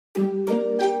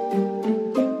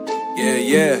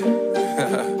Yeah.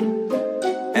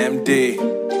 MD.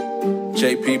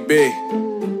 JPB.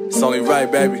 It's only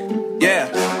right, baby. Yeah,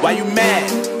 why you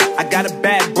mad? I got a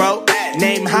bad bro.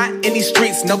 Name hot in these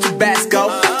streets, no Tabasco.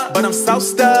 But I'm so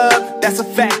stubbed, that's a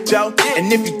fact, yo.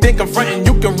 And if you think I'm frontin',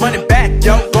 you can run it back,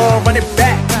 yo. Go on, run it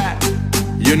back.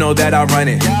 You know that I run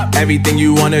it. Everything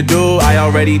you wanna do, I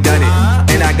already done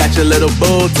it. And I got your little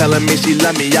boo telling me she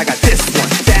love me. I got this one,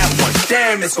 that one.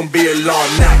 Damn, it's gonna be a long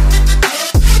night.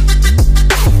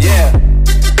 Yeah.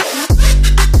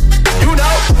 You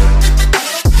know.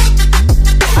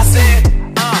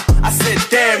 I said,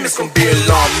 damn, it's gonna be a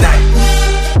long night.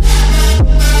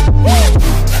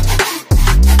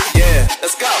 Yeah,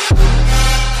 let's go.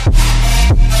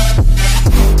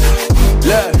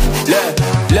 Look.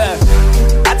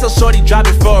 I tell shorty drop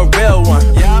it for a real one.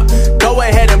 Yeah. Go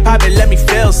ahead and pop it, let me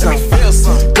feel some.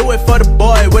 Do it for the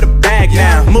boy with a bag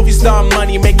now. Movie star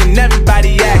money making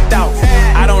everybody act out.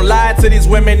 I don't lie to these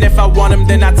women, if I want them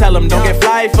then I tell them. Don't get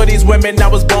fly for these women, I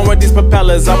was born with these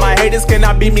propellers. All my haters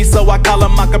cannot beat me, so I call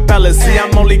them acapellas. See,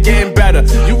 I'm only getting better,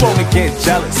 you only get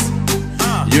jealous.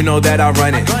 You know that I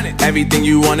run it. Everything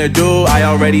you wanna do, I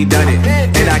already done it.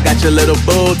 And I got your little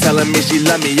boo telling me she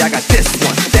love me. I got this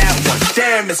one, that one.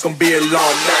 Damn, it's gonna be a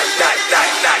long night.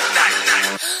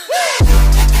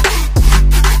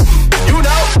 You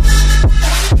know,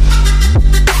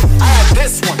 I have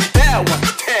this one, that one.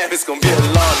 Damn, it's gonna be a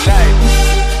long night.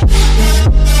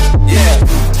 Yeah.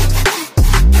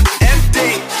 MD.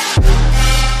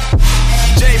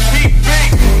 JPB.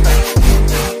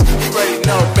 You already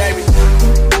know, baby.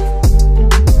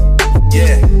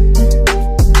 Yeah.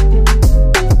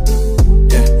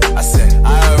 Yeah, I said, I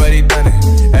already done it.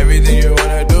 Everything you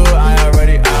wanna do, I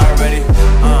already.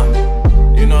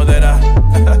 You know that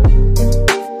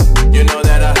you know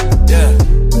that yeah.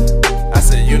 I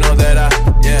said, you know that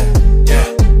yeah.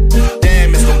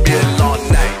 Damn, it's gonna be a long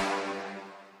night.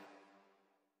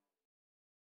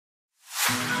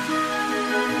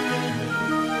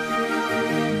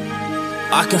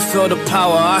 I can feel the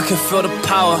power, I can feel the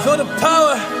power. Feel the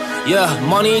power. Yeah,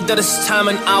 money that is time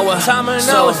and hour.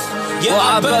 So, yeah,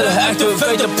 well, I better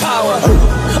activate the power.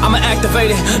 I'ma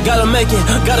activate it, gotta make it,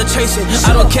 gotta chase it.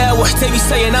 I don't care what they be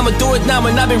saying, I'ma do it now.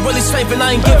 And I've been really strafing,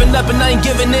 I ain't giving up and I ain't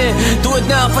giving in. Do it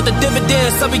now for the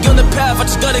dividends, I'll be on the path, I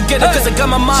just gotta get it. Cause I got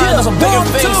my mind on some bigger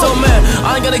things. So man,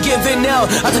 I ain't gonna give in now,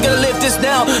 I just gotta live this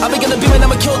now. I be gonna be when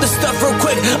I'ma kill this stuff real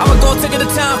quick. I'ma go take it to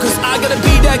town, cause I gotta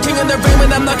be that king in the ring.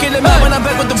 When I'm knocking them out, when I'm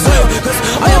back with the real. Cause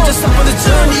I am just up on the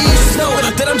journey, you just know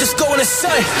that I'm just going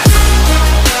insane.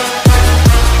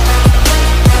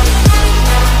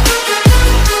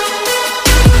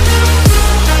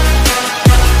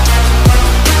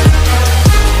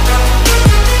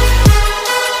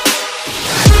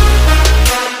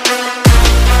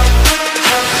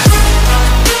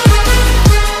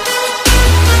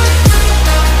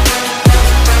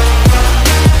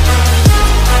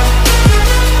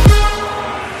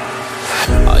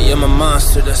 I'm a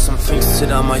monster, there's some things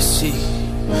that I might see.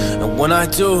 And when I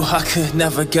do, I could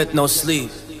never get no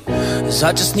sleep. Cause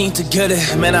I just need to get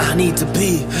it, man, I need to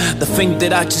be the thing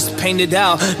that I just painted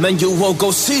out, man, you won't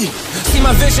go see. See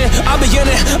my vision, I'll be in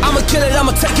it, I'ma kill it,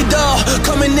 I'ma take it all.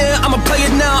 Coming in, I'ma play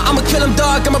it now, I'ma kill him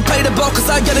dog, I'ma play the ball. Cause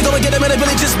I gotta go and get it, man, I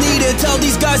really just need it. Tell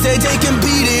these guys that they can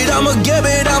beat it, I'ma give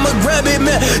it, I'ma grab it,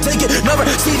 man. Take it, never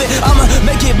receive it, I'ma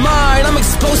make it mine. I'm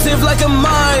explosive like a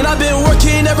mine, I've been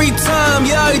working every time.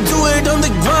 Yeah, I do it on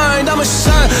the grind, I'ma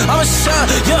shine,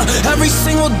 yeah, every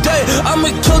single day.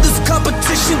 I'ma kill this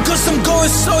competition cause I'm going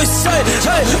so insane.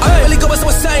 Hey, I really go by so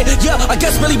insane. Yeah, I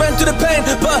guess really ran through the pain,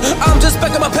 but I'm just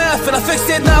back on my path and I fixed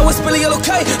it now, it's really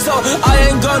okay. So I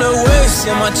ain't gonna waste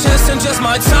my chance and just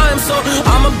my time. So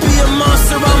I'ma be a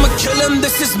monster, I'ma kill him,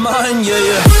 this is mine,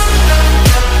 yeah.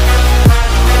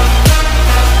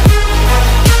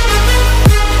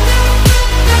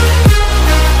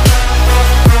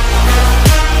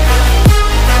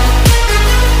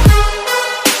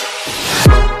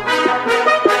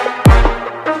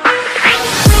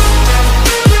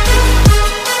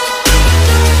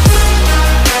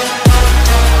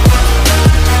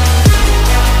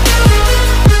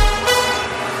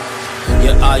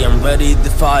 I am ready to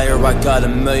fire, I got a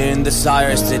million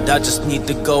desires that I just need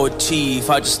to go achieve,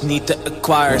 I just need to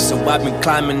acquire. So I've been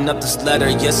climbing up this ladder,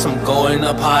 yes I'm going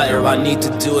up higher. I need to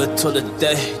do it till the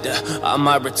day that I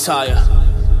might retire.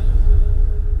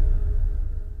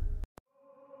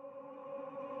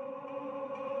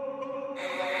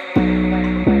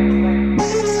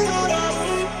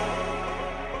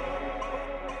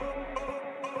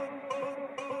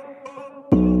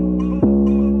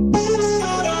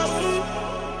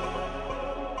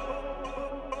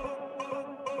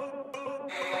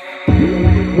 Yeah.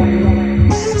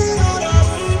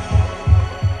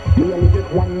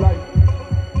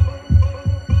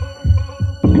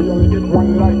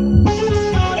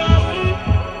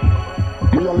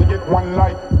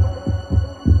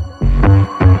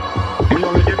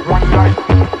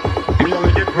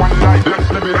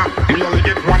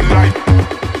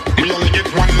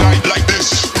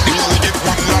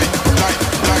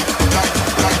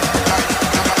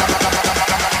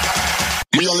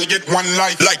 One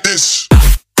life like this.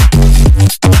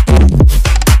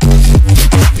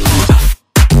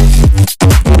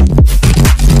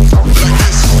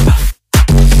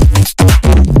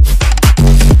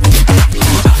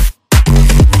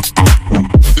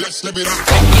 Let's live it up.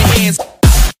 Clap your hands.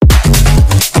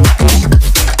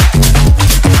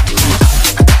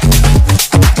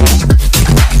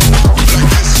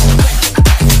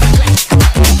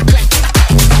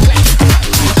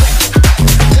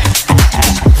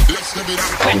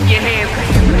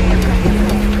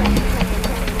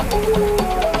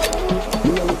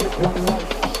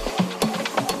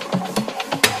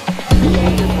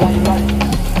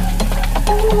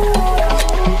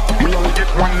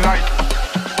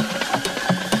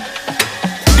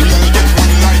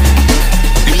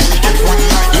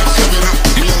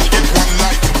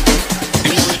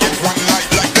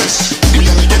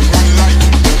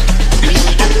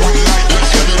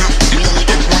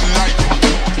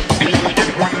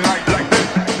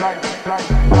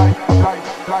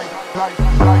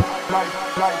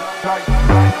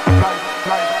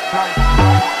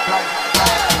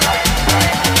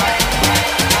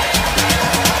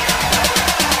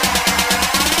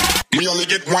 We only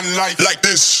get one life like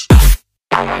this.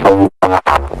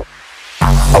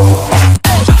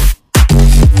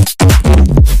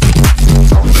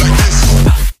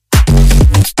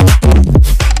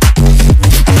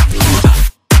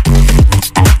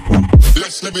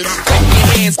 Let's live it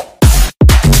up.